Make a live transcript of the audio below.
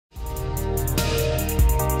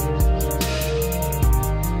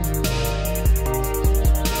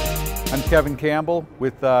Kevon Campbell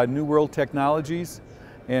with New World Technologies,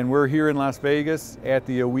 and we're here in Las Vegas at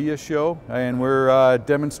the AWEA show, and we're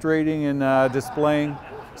demonstrating and displaying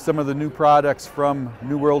some of the new products from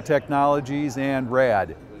New World Technologies and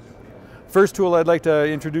RAD. First tool I'd like to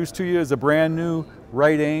introduce to you is a brand new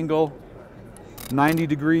right angle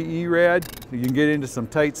 90-degree E-RAD. You can get into some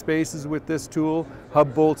tight spaces with this tool.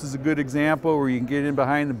 Hub bolts is a good example where you can get in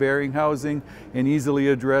behind the bearing housing and easily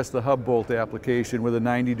address the hub bolt application with a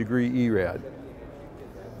 90-degree E-RAD.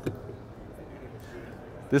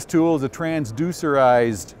 This tool is a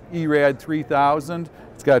transducerized E-RAD 3000.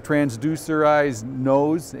 It's got a transducerized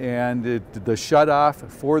nose, and the shutoff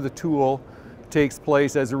for the tool takes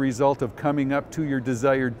place as a result of coming up to your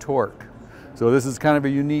desired torque. So this is kind of a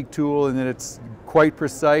unique tool in that it's quite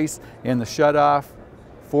precise, and the shutoff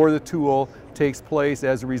for the tool takes place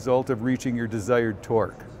as a result of reaching your desired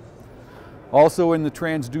torque. Also in the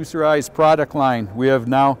transducerized product line, we have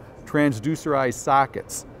now transducerized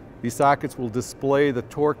sockets. These sockets will display the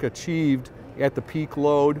torque achieved at the peak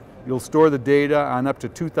load. You'll store the data on up to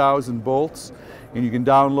 2,000 volts, and you can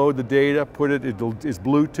download the data, it's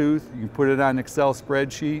Bluetooth, you can put it on an Excel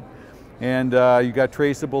spreadsheet, and you got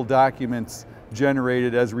traceable documents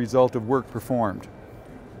generated as a result of work performed.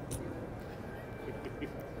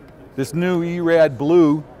 This new E-RAD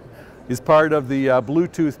Blue is part of the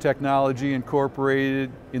Bluetooth technology incorporated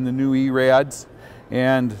in the new E-RADs,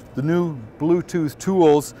 and the new Bluetooth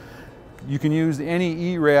tools, you can use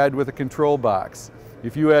any E-RAD with a control box.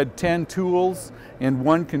 If you had 10 tools and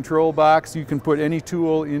one control box, you can put any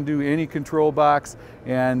tool into any control box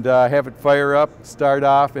and have it fire up, start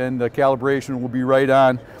off, and the calibration will be right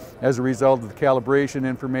on as a result of the calibration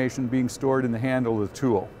information being stored in the handle of the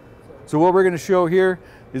tool. So what we're going to show here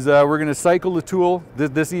is we're going to cycle the tool.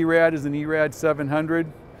 This E-RAD is an E-RAD 700,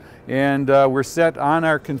 and we're set on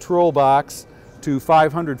our control box to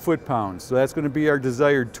 500 foot-pounds. So that's going to be our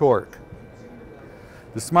desired torque.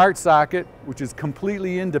 The Smart Socket, which is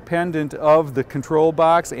completely independent of the control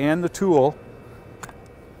box and the tool,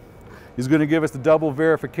 is going to give us the double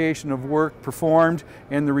verification of work performed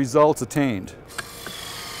and the results attained.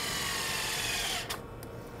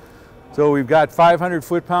 So we've got 500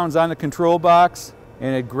 foot-pounds on the control box,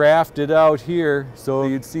 and it graphed it out here, so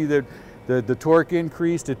you'd see that the torque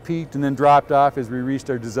increased, it peaked, and then dropped off as we reached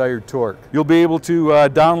our desired torque. You'll be able to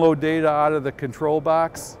download data out of the control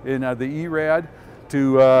box in the E-RAD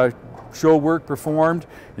to show work performed,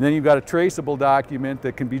 and then you've got a traceable document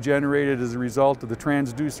that can be generated as a result of the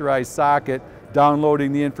transducerized socket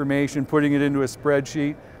downloading the information, putting it into a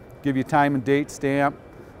spreadsheet, give you time and date stamp,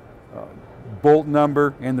 bolt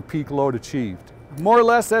number, and the peak load achieved. More or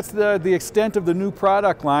less, that's the extent of the new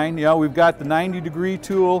product line. You know, we've got the 90-degree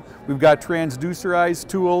tool, we've got transducerized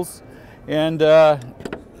tools, and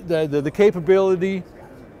the capability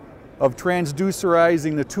of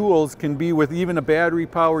transducerizing the tools can be with even a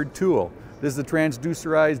battery-powered tool. This is a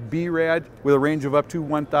transducerized B-RAD with a range of up to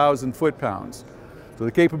 1,000 foot-pounds. So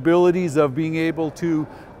the capabilities of being able to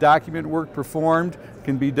document work performed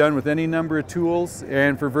can be done with any number of tools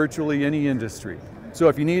and for virtually any industry. So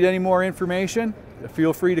if you need any more information,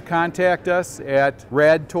 feel free to contact us at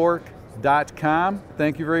radtorque.com.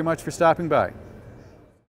 Thank you very much for stopping by.